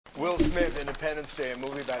Will Smith, Independence Day, a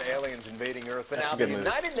movie about aliens invading Earth. But now the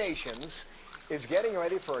United Nations is getting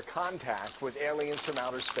ready for a contact with aliens from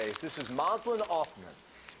outer space. This is Maslin Othman.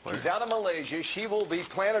 She's out of Malaysia. She will be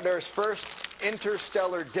planet Earth's first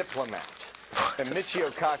interstellar diplomat. And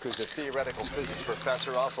Michio Kaku is a theoretical physics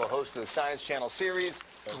professor, also host of the Science Channel series.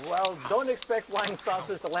 Well, don't expect flying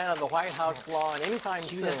saucers to land on the White House lawn anytime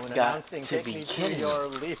soon, announcing take me to your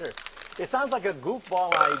leader. It sounds like a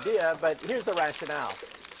goofball idea, but here's the rationale.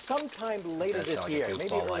 Sometime later this year,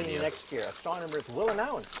 maybe early next year, astronomers will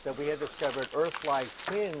announce that we have discovered Earth-like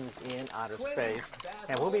twins in outer space.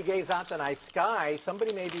 And when we gaze out the night sky,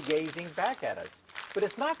 somebody may be gazing back at us. But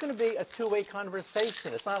it's not going to be a two-way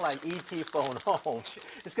conversation. It's not like E.T. phone home.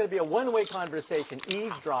 It's going to be a one-way conversation,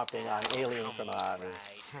 eavesdropping on aliens from outer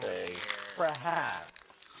space. Perhaps.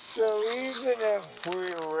 So even if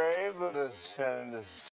we were able to send